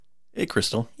Hey,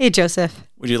 Crystal. Hey, Joseph.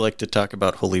 Would you like to talk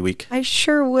about Holy Week? I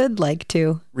sure would like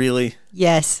to. Really?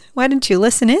 Yes. Why don't you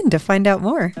listen in to find out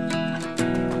more?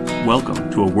 Welcome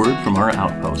to A Word from Our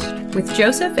Outpost, with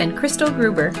Joseph and Crystal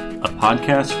Gruber, a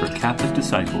podcast for Catholic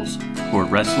disciples who are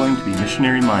wrestling to be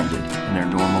missionary-minded in their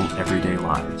normal, everyday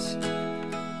lives.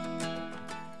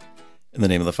 In the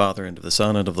name of the Father, and of the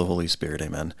Son, and of the Holy Spirit,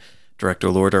 amen. Direct,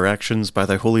 O Lord, our actions by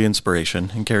thy holy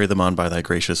inspiration, and carry them on by thy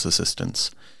gracious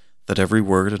assistance, that every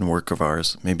word and work of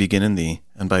ours may begin in thee,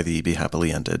 and by thee be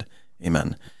happily ended. Amen.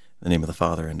 In the name of the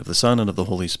Father, and of the Son, and of the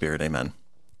Holy Spirit, amen.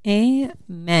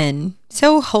 Amen.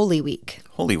 So, Holy Week.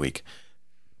 Holy Week.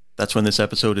 That's when this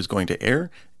episode is going to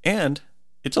air, and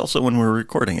it's also when we're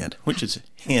recording it, which is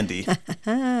handy.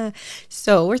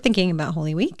 So, we're thinking about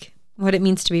Holy Week, what it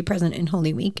means to be present in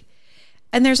Holy Week.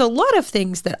 And there's a lot of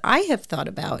things that I have thought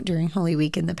about during Holy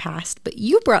Week in the past, but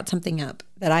you brought something up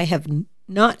that I have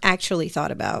not actually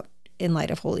thought about in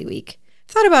light of Holy Week.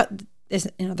 I've thought about this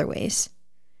in other ways,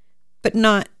 but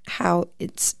not how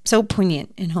it's so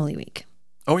poignant in Holy Week.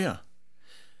 Oh, yeah.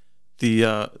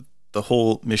 The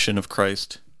whole mission of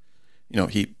Christ,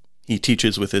 he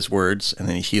teaches with his words, and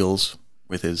then he heals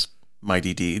with his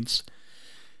mighty deeds.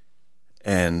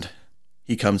 And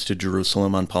he comes to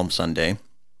Jerusalem on Palm Sunday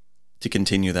to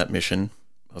continue that mission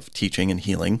of teaching and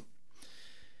healing.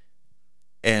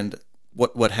 And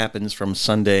what happens from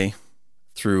Sunday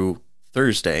through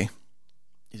Thursday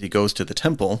is he goes to the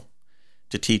temple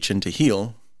to teach and to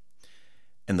heal,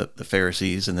 and the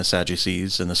Pharisees and the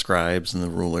Sadducees and the scribes and the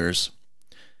rulers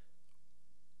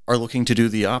are looking to do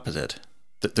the opposite.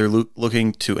 That they're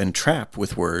looking to entrap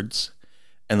with words,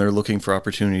 and they're looking for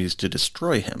opportunities to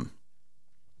destroy him.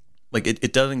 Like,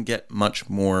 it doesn't get much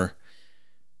more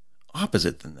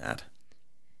opposite than that.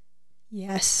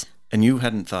 Yes. And you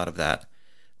hadn't thought of that.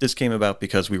 This came about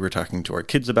because we were talking to our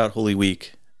kids about Holy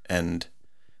Week, and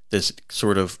this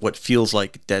sort of what feels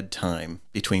like dead time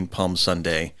between Palm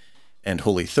Sunday and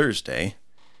Holy Thursday.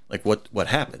 Like, what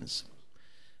happens?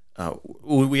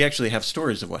 We actually have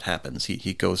stories of what happens.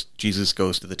 Jesus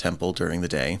goes to the temple during the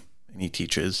day, and he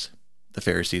teaches. The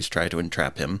Pharisees try to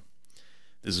entrap him.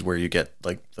 This is where you get,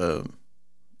 like,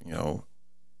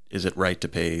 is it right to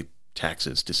pay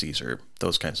taxes to Caesar?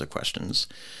 Those kinds of questions.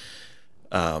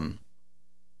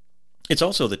 It's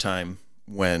also the time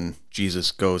when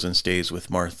Jesus goes and stays with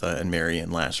Martha and Mary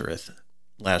and Lazarus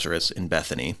in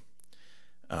Bethany.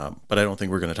 But I don't think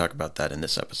we're going to talk about that in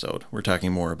this episode. We're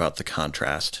talking more about the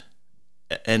contrast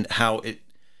and how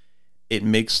it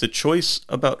makes the choice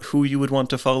about who you would want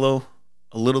to follow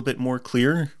a little bit more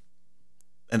clear.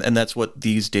 And that's what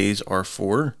these days are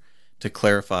for, to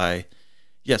clarify,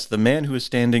 yes, the man who is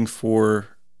standing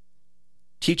for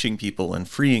teaching people and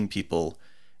freeing people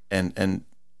and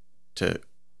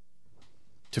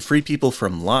to free people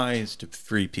from lies, to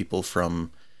free people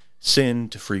from sin,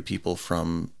 to free people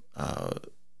from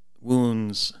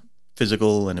wounds,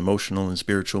 physical and emotional and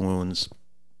spiritual wounds.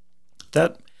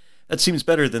 That seems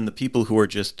better than the people who are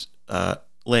just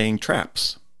laying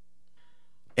traps.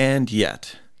 And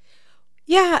yet.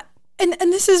 Yeah, and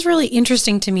this is really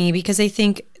interesting to me because I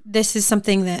think this is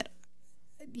something that,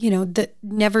 that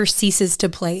never ceases to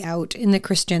play out in the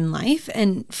Christian life.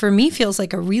 And for me, feels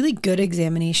like a really good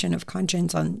examination of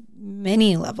conscience on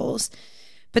many levels.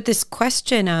 But this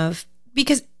question of,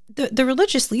 because the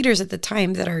religious leaders at the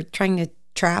time that are trying to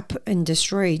trap and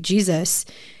destroy Jesus,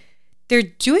 they're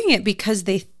doing it because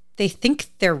they think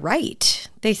they're right.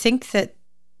 They think that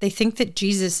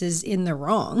Jesus is in the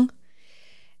wrong.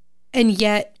 And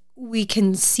yet we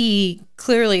can see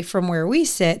clearly from where we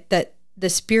sit that the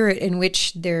spirit in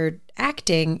which they're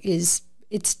acting it's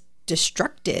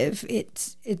destructive.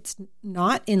 It's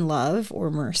not in love or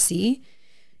mercy.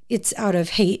 It's out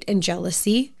of hate and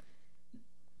jealousy.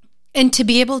 And to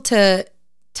be able to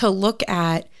look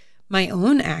at my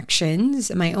own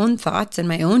actions, my own thoughts and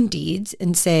my own deeds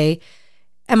and say,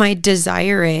 am I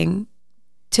desiring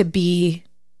to be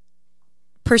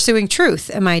pursuing truth?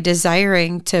 Am I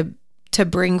desiring to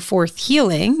bring forth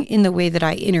healing in the way that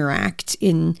I interact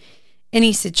in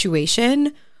any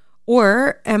situation?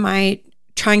 Or am I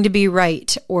trying to be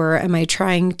right? Or am I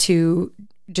trying to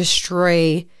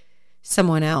destroy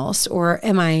someone else? Or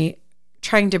am I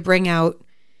trying to bring out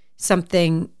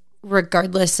something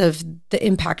regardless of the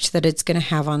impact that it's going to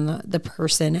have on the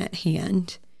person at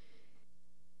hand?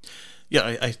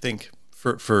 Yeah, I think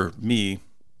for me,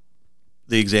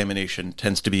 the examination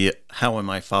tends to be, how am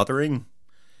I fathering?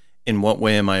 In what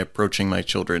way am I approaching my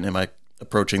children? Am I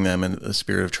approaching them in the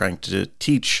spirit of trying to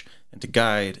teach and to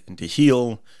guide and to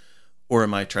heal? Or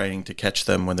am I trying to catch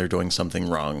them when they're doing something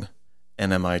wrong?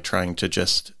 And am I trying to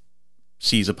just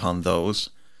seize upon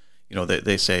those?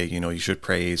 they say, you should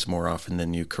praise more often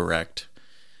than you correct.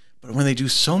 But when they do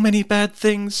so many bad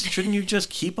things, shouldn't you just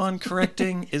keep on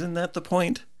correcting? Isn't that the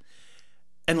point?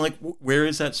 And like, where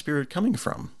is that spirit coming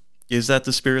from? Is that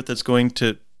the spirit that's going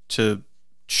to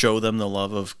show them the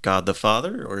love of God the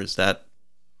Father? Or is that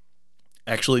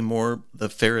actually more the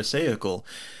Pharisaical?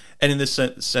 And in this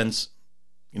sense,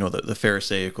 the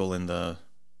Pharisaical in the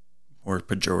more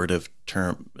pejorative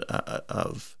term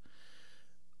of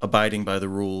abiding by the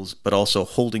rules, but also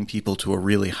holding people to a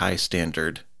really high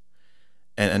standard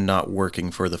and not working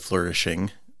for the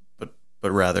flourishing, but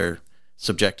rather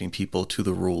subjecting people to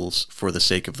the rules for the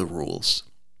sake of the rules.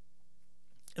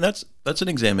 And that's an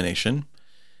examination.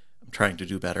 I'm trying to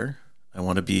do better. I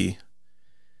want to be,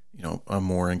 a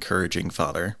more encouraging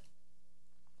father.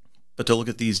 But to look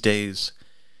at these days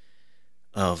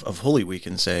of Holy Week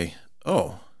and say,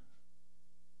 oh,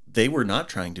 they were not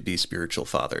trying to be spiritual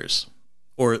fathers,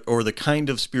 or the kind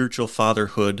of spiritual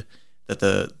fatherhood that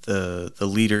the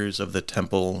leaders of the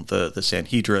temple, the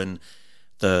Sanhedrin,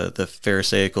 the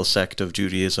Pharisaical sect of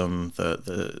Judaism,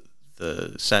 the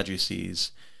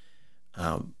Sadducees,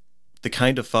 the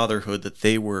kind of fatherhood that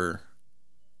they were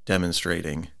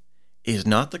demonstrating is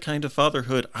not the kind of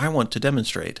fatherhood I want to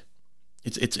demonstrate.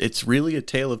 It's really a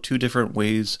tale of two different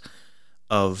ways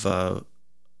of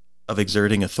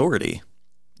exerting authority.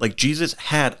 Like, Jesus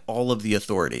had all of the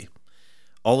authority.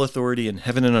 All authority in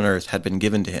heaven and on earth had been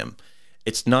given to him.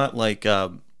 It's not like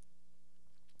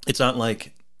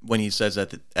when he says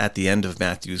at the end of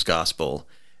Matthew's gospel,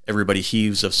 everybody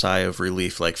heaves a sigh of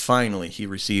relief, like finally he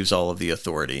receives all of the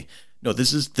authority. No,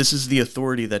 this is the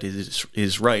authority that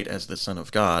is right as the Son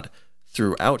of God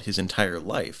throughout his entire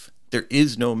life. There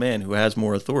is no man who has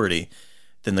more authority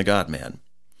than the God-man.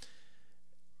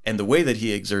 And the way that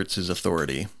he exerts his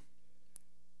authority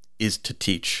is to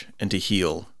teach and to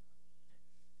heal.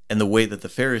 And the way that the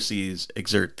Pharisees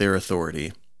exert their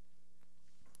authority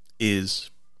is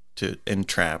to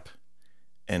entrap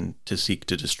and to seek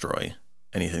to destroy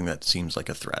anything that seems like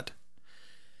a threat.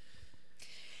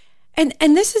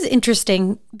 And this is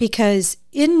interesting because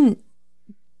in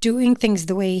doing things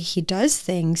the way he does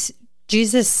things,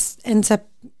 Jesus ends up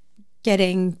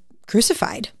getting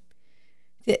crucified.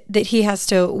 That he has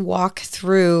to walk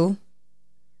through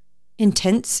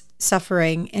intense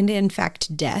suffering and, in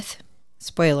fact, death.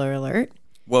 Spoiler alert.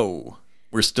 Whoa,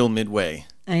 we're still midway.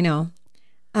 I know.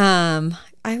 I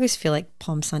always feel like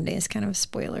Palm Sunday is kind of a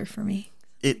spoiler for me.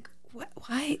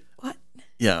 Why? What?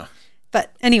 Yeah.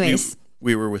 But anyways.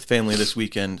 We were with family this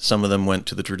weekend. Some of them went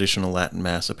to the traditional Latin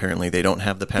Mass. Apparently, they don't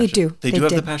have the Passion. They do. They do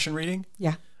have the Passion reading?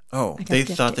 Yeah. Oh, they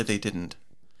thought that they didn't.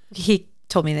 He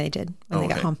told me they did when they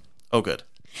got home. Oh, good.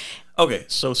 Okay,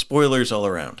 so spoilers all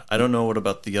around. I don't know what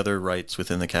about the other rites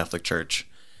within the Catholic Church,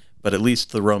 but at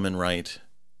least the Roman Rite,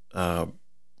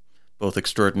 both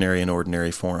extraordinary and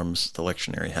ordinary forms, the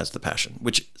lectionary has the Passion,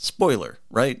 which, spoiler,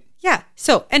 right? Yeah.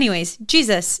 So anyways,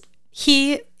 Jesus,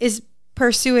 he is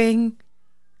pursuing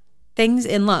things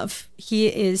in love. He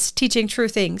is teaching true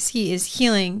things. He is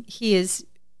healing. He is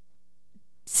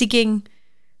seeking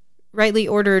rightly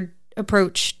ordered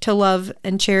approach to love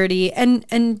and charity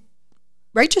and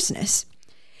righteousness.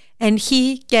 And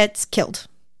he gets killed.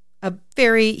 A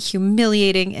very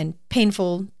humiliating and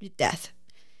painful death.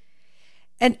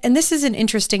 And this is an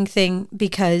interesting thing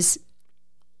because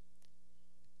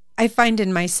I find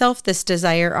in myself this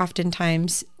desire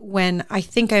oftentimes when I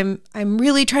think I'm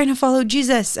really trying to follow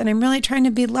Jesus and I'm really trying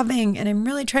to be loving and I'm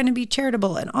really trying to be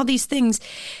charitable and all these things.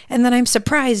 And then I'm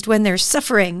surprised when there's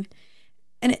suffering.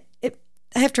 And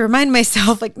I have to remind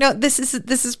myself, like, no, this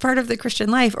is part of the Christian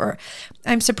life. Or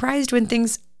I'm surprised when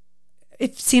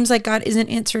it seems like God isn't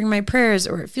answering my prayers,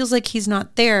 or it feels like he's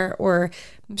not there, or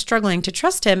I'm struggling to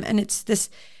trust him. And it's this,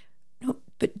 no,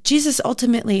 but Jesus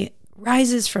ultimately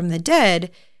rises from the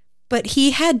dead, but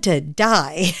he had to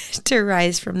die to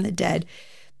rise from the dead.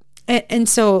 And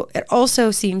so it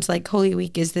also seems like Holy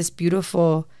Week is this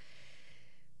beautiful,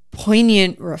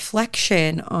 poignant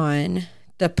reflection on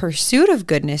the pursuit of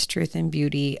goodness, truth, and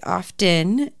beauty.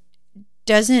 Often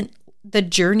the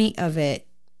journey of it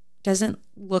doesn't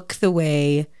look the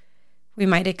way we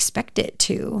might expect it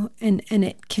to. And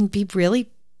it can be really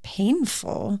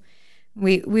painful.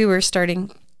 We were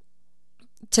starting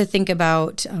to think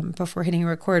about, before hitting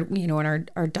record, when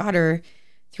our daughter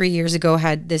 3 years ago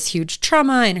had this huge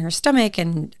trauma in her stomach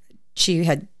and she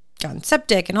had gone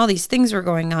septic and all these things were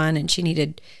going on and she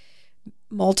needed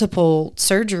multiple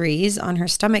surgeries on her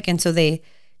stomach. And so they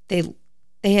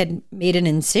had made an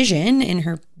incision in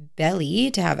her belly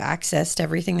to have access to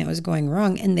everything that was going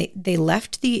wrong. And they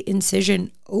left the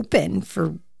incision open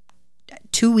for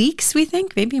 2 weeks, we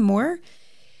think, maybe more.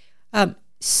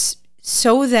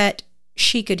 so that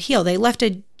she could heal. They left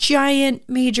a giant,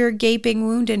 major, gaping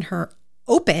wound in her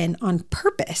open on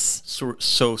purpose. So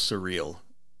surreal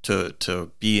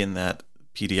to be in that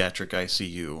pediatric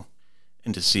ICU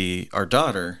and to see our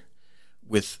daughter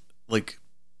with like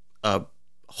a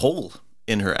hole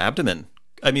in her abdomen.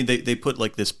 I mean, they put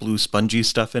like this blue spongy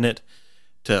stuff in it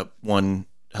to, one,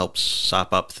 help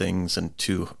sop up things, and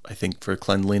two, I think for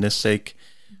cleanliness sake.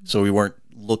 So we weren't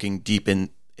looking deep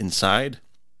inside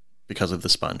because of the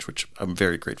sponge, which I'm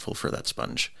very grateful for that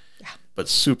sponge. Yeah. But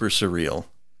super surreal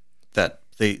that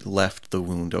they left the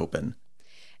wound open.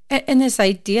 And this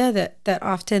idea that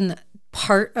often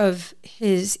part of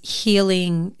his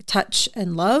healing touch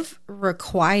and love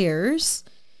requires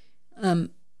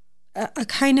a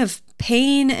kind of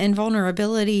pain and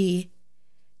vulnerability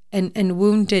and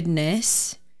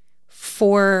woundedness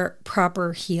for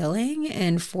proper healing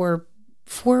and for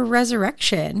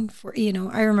resurrection.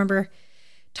 I remember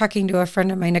talking to a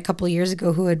friend of mine a couple of years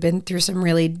ago who had been through some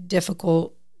really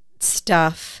difficult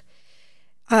stuff,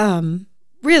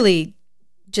 really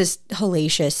just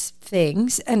hellacious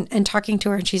things, and talking to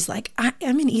her, and she's like,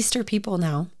 I'm an Easter people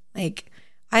now. Like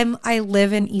I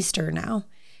live in Easter now.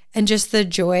 And just the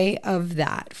joy of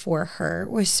that for her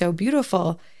was so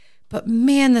beautiful. But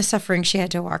man, the suffering she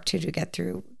had to walk to get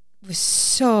through was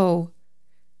so,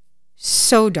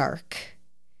 so dark.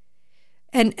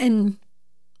 And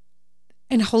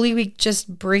Holy Week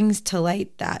just brings to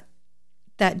light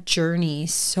that journey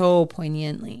so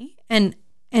poignantly. And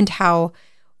how,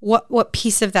 what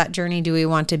piece of that journey do we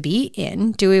want to be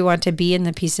in? Do we want to be in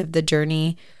the piece of the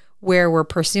journey where we're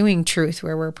pursuing truth,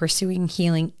 where we're pursuing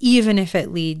healing, even if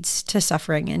it leads to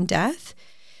suffering and death?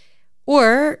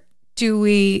 Or do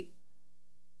we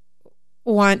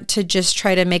want to just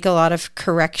try to make a lot of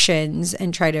corrections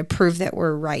and try to prove that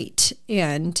we're right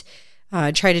and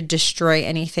try to destroy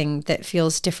anything that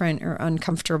feels different or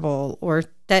uncomfortable or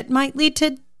that might lead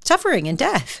to suffering and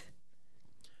death?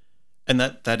 And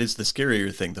that is the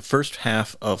scarier thing. The first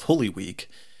half of Holy Week,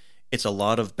 it's a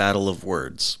lot of battle of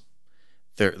words.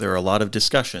 There are a lot of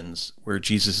discussions where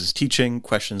Jesus is teaching,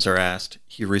 questions are asked,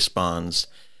 he responds,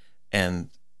 and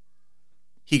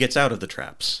he gets out of the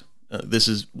traps. This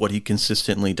is what he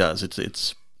consistently does.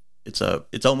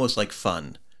 It's almost like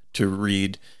fun to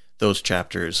read those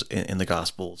chapters in the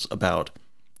Gospels about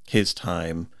his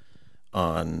time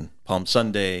on Palm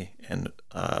Sunday and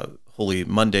Holy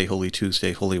Monday, Holy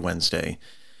Tuesday, Holy Wednesday.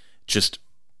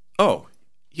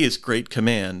 He has great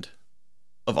command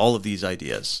of all of these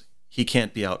ideas. He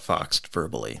can't be outfoxed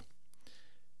verbally.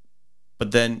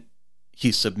 But then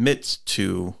he submits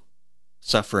to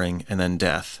suffering and then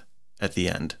death at the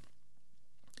end.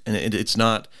 And it's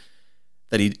not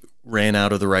that he ran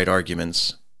out of the right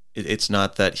arguments. It's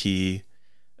not that he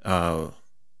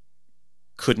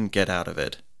couldn't get out of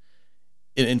it.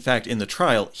 In fact, in the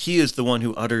trial, he is the one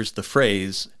who utters the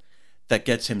phrase that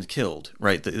gets him killed,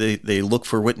 right? They look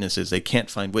for witnesses. They can't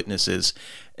find witnesses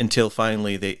until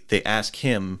finally they ask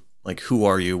him, like, who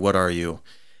are you? What are you?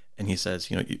 And he says,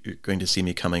 you're going to see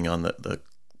me coming on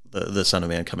the Son of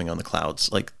Man coming on the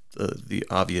clouds, like the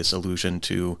obvious allusion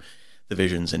to the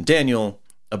visions in Daniel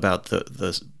about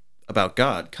about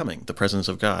God coming, the presence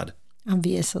of God.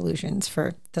 Obvious allusions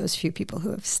for those few people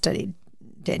who have studied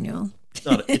Daniel.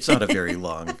 It's not a very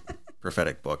long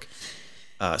prophetic book.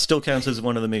 Still counts as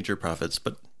one of the major prophets,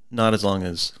 but not as long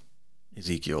as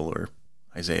Ezekiel or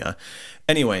Isaiah.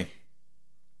 Anyway,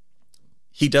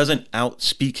 he doesn't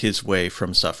outspeak his way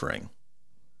from suffering.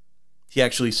 He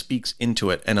actually speaks into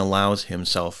it and allows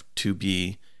himself to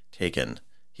be taken.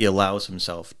 He allows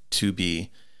himself to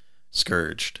be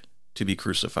scourged, to be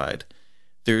crucified.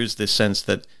 There's this sense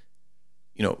that,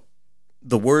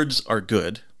 the words are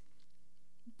good,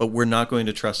 but we're not going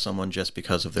to trust someone just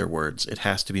because of their words. It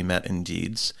has to be met in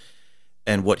deeds.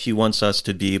 And what he wants us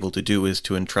to be able to do is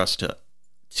to entrust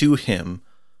to him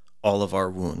all of our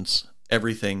wounds,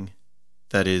 everything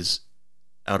that is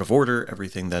out of order,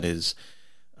 everything that is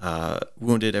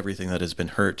wounded, everything that has been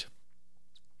hurt,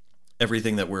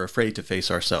 everything that we're afraid to face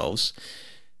ourselves.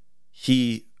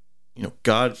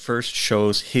 God first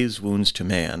shows his wounds to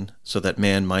man so that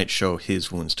man might show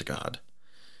his wounds to God.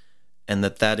 And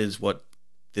that is what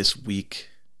this week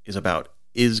is about.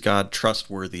 Is God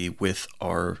trustworthy with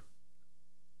our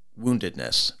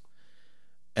woundedness?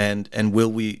 And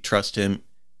will we trust him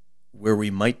where we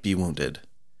might be wounded,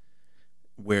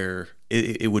 where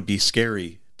it would be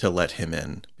scary to let him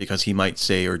in because he might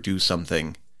say or do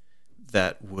something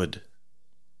that would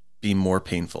be more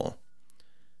painful.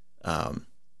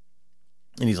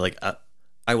 And he's like,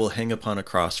 I will hang upon a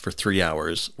cross for 3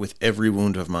 hours with every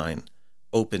wound of mine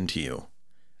open to you.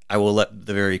 I will let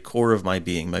the very core of my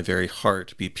being, my very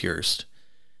heart, be pierced,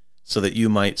 so that you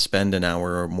might spend an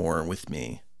hour or more with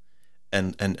me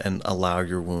and allow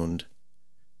your wound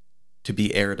to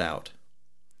be aired out.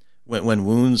 When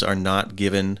wounds are not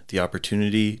given the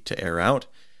opportunity to air out,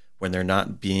 when they're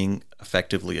not being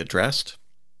effectively addressed,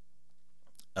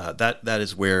 that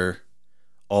is where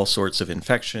all sorts of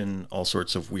infection, all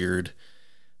sorts of weird,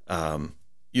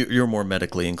 you're more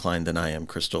medically inclined than I am,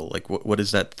 Crystal. Like, what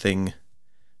is that thing?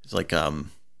 It's like,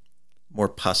 more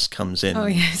pus comes in. Oh,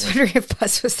 yeah. I was wondering if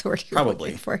pus was the word you were Probably.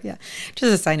 looking for. Yeah. Which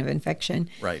is a sign of infection.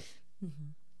 Right.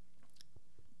 Mm-hmm.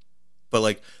 But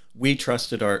like, we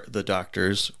trusted the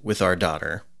doctors with our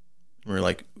daughter. We're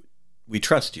like, we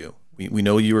trust you. We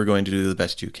know you are going to do the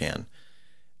best you can.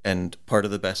 And part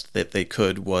of the best that they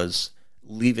could was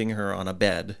leaving her on a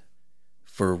bed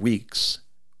for weeks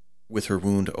with her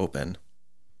wound open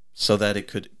so that it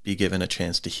could be given a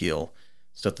chance to heal,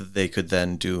 so that they could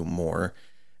then do more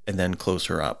and then close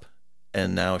her up.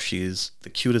 And now she's the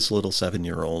cutest little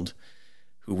 7-year-old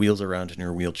who wheels around in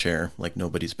her wheelchair like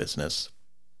nobody's business.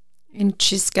 And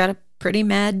she's got a pretty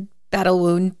mad battle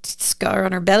wound scar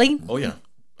on her belly. Oh, yeah.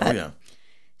 But oh, yeah.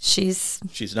 She's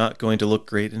not going to look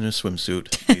great in a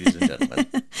swimsuit, ladies and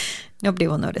gentlemen. Nobody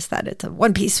will notice that. It's a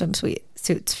one-piece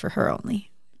swimsuits for her only.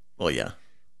 Well, yeah.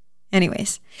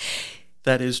 Anyways.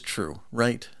 That is true,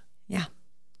 right? Yeah.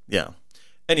 Yeah.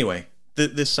 Anyway,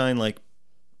 this sign, like,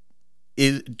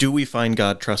 do we find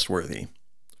God trustworthy?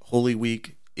 Holy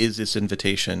Week is this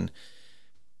invitation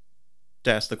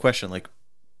to ask the question, like,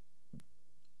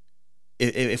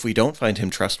 if we don't find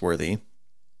him trustworthy,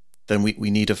 then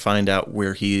we need to find out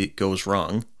where he goes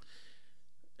wrong.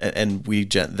 And we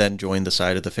then join the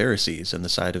side of the Pharisees and the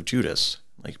side of Judas.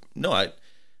 Like, no,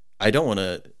 I don't want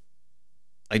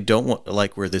to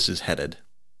like where this is headed.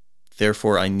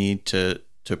 Therefore, I need to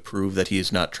prove that he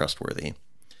is not trustworthy.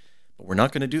 But we're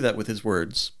not going to do that with his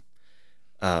words.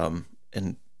 And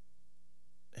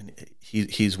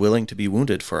he's willing to be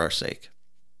wounded for our sake.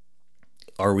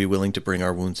 Are we willing to bring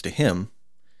our wounds to him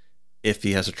if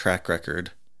he has a track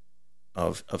record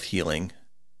of healing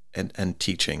and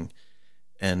teaching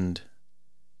and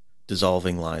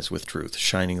dissolving lies with truth,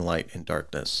 shining light in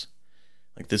darkness?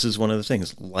 Like, this is one of the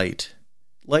things. Light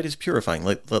is purifying.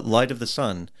 Like, the light of the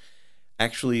sun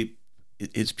actually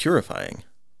is purifying,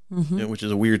 which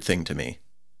is a weird thing to me.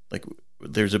 Like,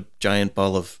 there's a giant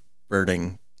ball of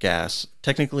burning gas,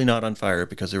 technically not on fire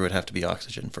because there would have to be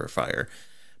oxygen for a fire,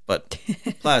 but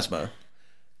plasma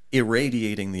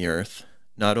irradiating the earth,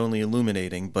 not only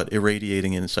illuminating, but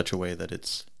irradiating in such a way that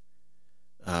it's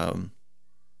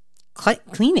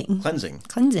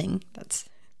cleansing. That's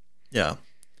yeah.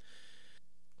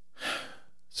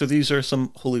 So these are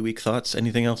some Holy Week thoughts.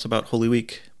 Anything else about Holy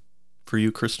Week for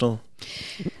you, Crystal?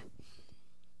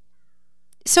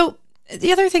 So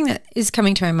the other thing that is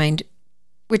coming to my mind,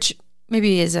 which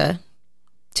maybe is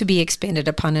to be expanded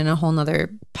upon in a whole nother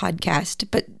podcast,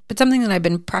 but something that I've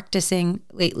been practicing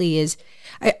lately is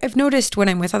I've noticed when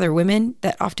I'm with other women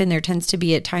that often there tends to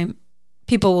be a time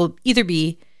people will either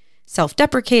be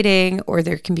self-deprecating or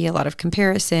there can be a lot of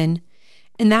comparison.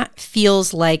 And that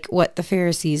feels like what the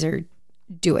Pharisees are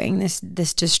doing, this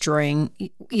destroying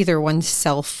either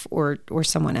oneself or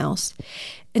someone else.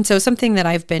 And so something that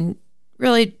I've been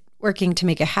really working to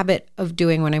make a habit of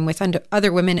doing when I'm with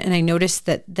other women, and I notice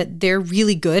that they're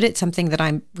really good at something that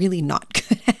I'm really not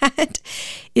good at,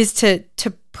 is to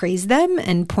praise them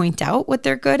and point out what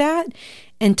they're good at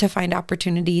and to find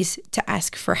opportunities to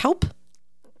ask for help.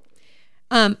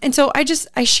 And so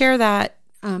I share that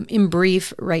in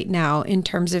brief right now in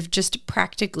terms of just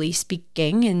practically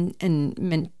speaking and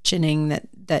mentioning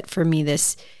that for me,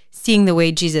 this seeing the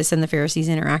way Jesus and the Pharisees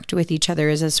interact with each other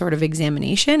is a sort of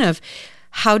examination of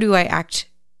how do I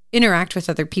interact with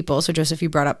other people. So Joseph, you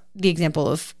brought up the example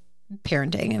of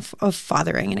parenting, of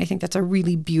fathering. And I think that's a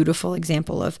really beautiful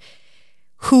example of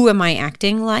who am I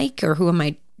acting like, or who am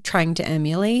I trying to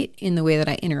emulate in the way that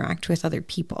I interact with other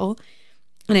people.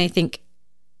 And I think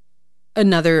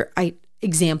another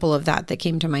example of that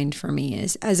came to mind for me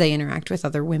is as I interact with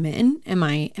other women, am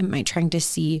I trying to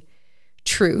see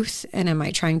truth, and am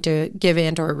I trying to give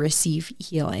and or receive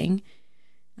healing,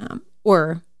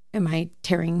 or am I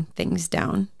tearing things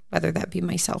down, whether that be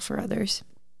myself or others?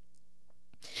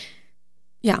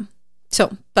 Yeah.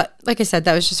 So, but like I said,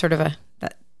 that was just sort of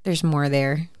that there's more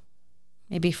there,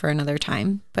 maybe for another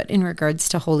time. But in regards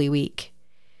to Holy Week,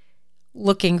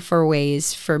 looking for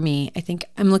ways for me, I think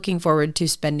I'm looking forward to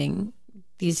spending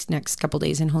these next couple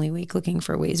days in Holy Week, looking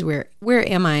for ways where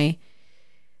am I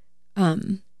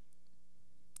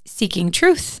seeking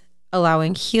truth,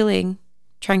 allowing healing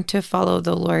trying to follow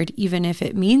the Lord, even if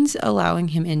it means allowing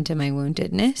him into my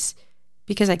woundedness,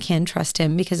 because I can trust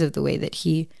him because of the way that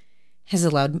he has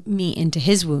allowed me into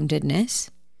his woundedness.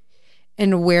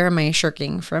 And where am I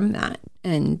shirking from that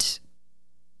and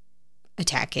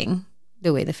attacking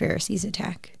the way the Pharisees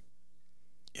attack?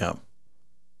 Yeah.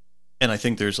 And I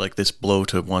think there's like this blow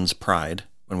to one's pride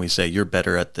when we say, you're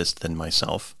better at this than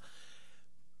myself.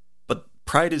 But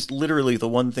pride is literally the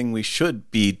one thing we should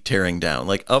be tearing down.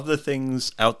 Like, of the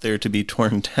things out there to be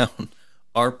torn down,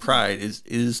 our pride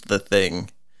is the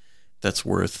thing that's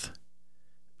worth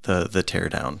the tear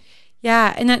down.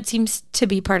 Yeah, and that seems to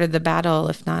be part of the battle,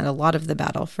 if not a lot of the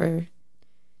battle, for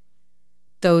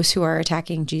those who are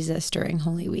attacking Jesus during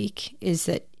Holy Week, is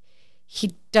that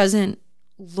he doesn't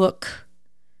look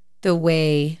the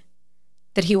way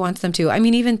that he wants them to. I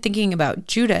mean, even thinking about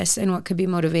Judas and what could be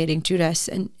motivating Judas,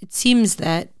 and it seems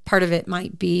that part of it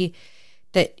might be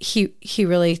that he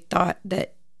really thought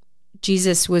that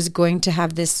Jesus was going to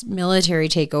have this military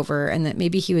takeover and that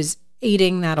maybe he was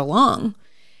aiding that along.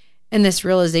 And this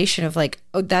realization of like,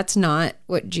 oh, that's not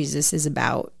what Jesus is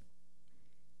about.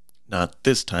 Not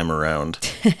this time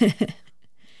around.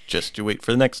 Just you wait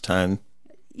for the next time.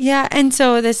 Yeah, and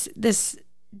so this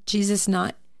Jesus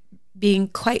not being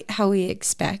quite how we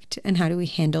expect, and how do we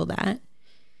handle that?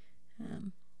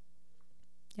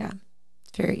 Yeah,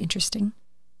 it's very interesting.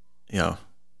 Yeah.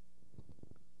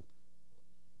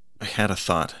 I had a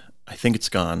thought. I think it's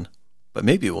gone, but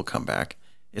maybe it will come back.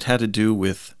 It had to do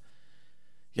with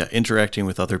interacting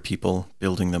with other people,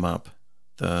 building them up,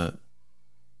 the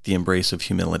embrace of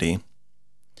humility,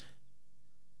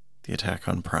 the attack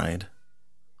on pride,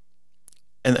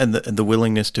 and the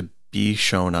willingness to be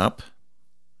shown up.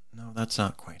 No, that's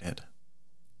not quite it.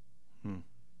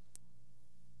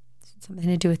 Something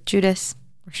to do with Judas,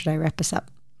 or should I wrap us up?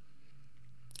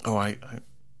 Oh, I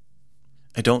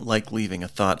don't like leaving a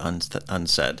thought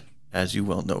unsaid, as you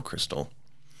well know, Crystal.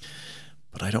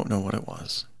 But I don't know what it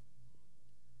was.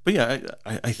 But yeah,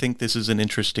 I think this is an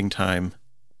interesting time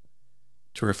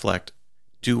to reflect.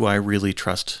 Do I really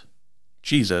trust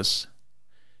Jesus?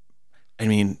 I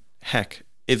mean, heck,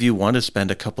 if you want to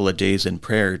spend a couple of days in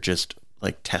prayer just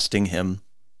like testing him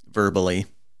verbally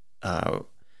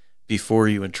before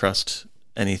you entrust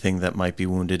anything that might be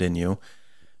wounded in you,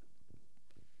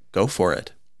 go for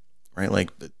it, right?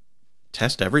 Like,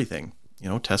 test everything,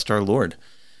 test our Lord.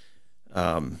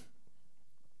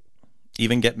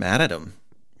 Even get mad at him.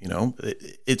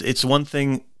 It's one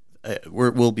thing.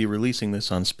 We'll be releasing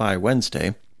this on Spy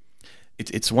Wednesday.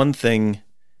 It's one thing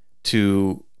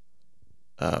to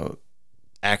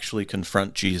actually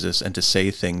confront Jesus and to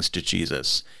say things to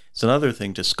Jesus. It's another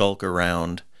thing to skulk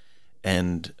around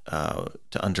and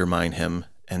to undermine him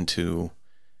and to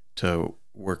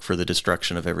work for the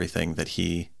destruction of everything that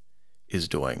he is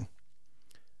doing.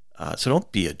 So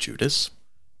don't be a Judas.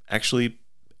 Actually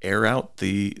air out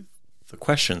the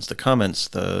questions, the comments,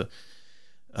 the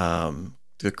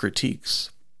critiques.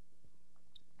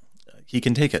 He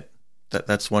can take it.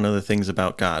 That's one of the things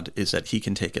about God, is that he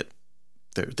can take it.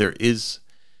 There is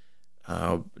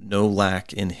no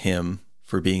lack in him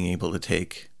for being able to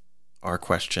take our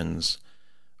questions,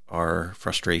 our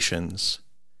frustrations,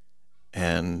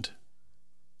 and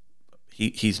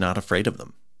he's not afraid of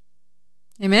them.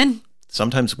 Amen.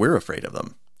 Sometimes we're afraid of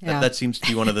them. Yeah. That seems to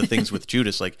be one of the things with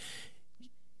Judas, like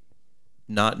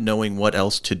not knowing what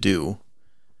else to do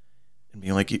and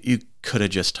being like, you could have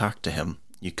just talked to him.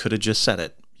 You could have just said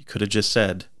it. You could have just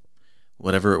said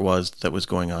whatever it was that was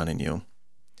going on in you.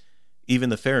 Even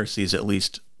the Pharisees at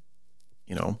least,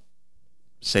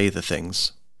 say the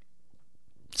things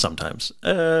sometimes.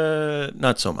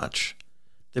 Not so much.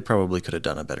 They probably could have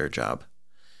done a better job.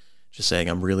 Just saying,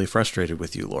 I'm really frustrated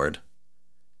with you, Lord.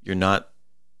 You're not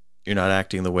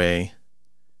acting the way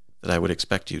that I would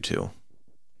expect you to.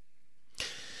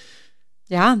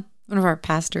 Yeah. One of our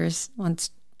pastors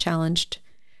once challenged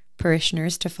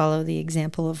parishioners to follow the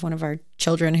example of one of our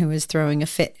children who was throwing a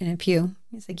fit in a pew.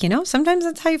 He's like, sometimes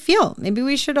that's how you feel. Maybe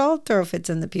we should all throw fits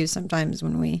in the pew sometimes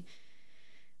when we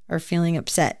are feeling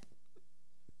upset.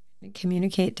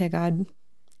 Communicate to God.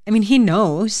 I mean, he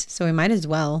knows, so we might as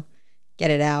well get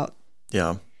it out.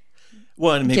 Yeah.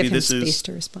 Well, and maybe give him this space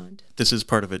to respond. This is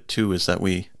part of it too, is that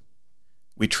we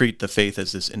treat the faith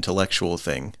as this intellectual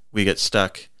thing. We get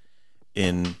stuck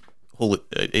in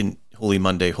Holy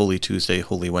Monday, Holy Tuesday,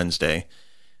 Holy Wednesday,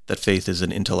 that faith is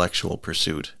an intellectual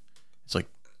pursuit. It's like,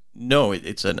 no,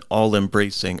 it's an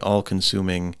all-embracing,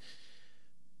 all-consuming,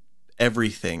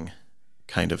 everything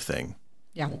kind of thing.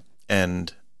 Yeah.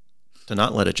 And to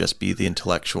not let it just be the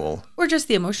intellectual. Or just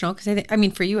the emotional, because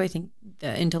for you, I think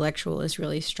the intellectual is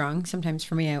really strong. Sometimes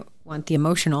for me, I want the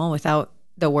emotional without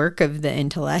the work of the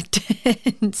intellect.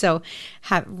 And so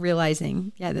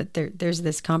realizing, that there's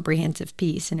this comprehensive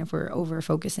piece. And if we're over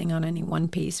focusing on any one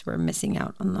piece, we're missing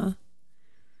out on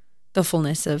the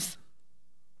fullness of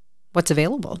what's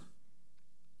available.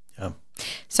 Yeah.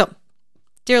 So,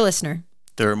 dear listener,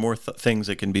 there are more things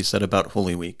that can be said about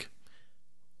Holy Week.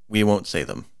 We won't say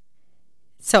them.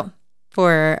 So,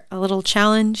 for a little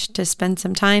challenge to spend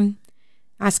some time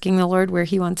asking the Lord where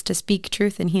he wants to speak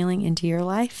truth and healing into your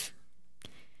life,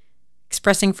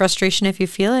 expressing frustration if you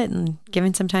feel it, and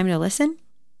giving some time to listen.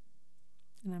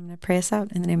 And I'm going to pray us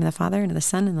out in the name of the Father, and of the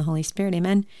Son, and the Holy Spirit.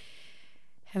 Amen.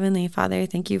 Heavenly Father,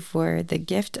 thank you for the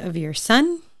gift of your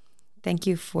Son. Thank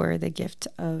you for the gift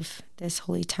of this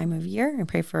holy time of year. I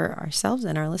pray for ourselves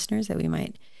and our listeners that we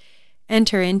might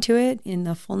enter into it in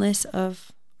the fullness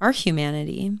of our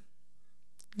humanity,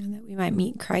 and that we might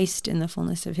meet Christ in the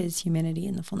fullness of his humanity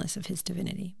and the fullness of his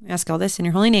divinity. We ask all this in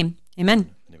your holy name. Amen.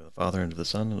 In the name of the Father, and of the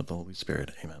Son, and of the Holy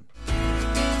Spirit. Amen.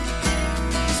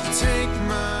 So take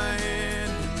my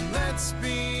hand and let's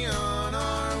be on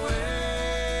our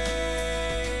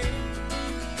way.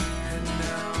 And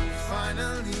now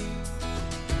finally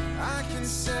I can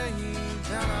say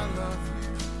that I love you.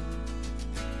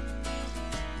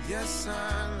 Yes,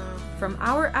 I love you. From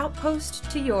our outpost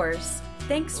to yours,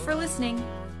 thanks for listening.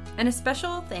 And a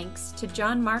special thanks to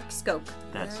John Mark Skoch.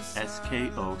 That's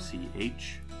Skoch.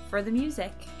 For the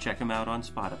music. Check him out on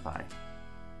Spotify.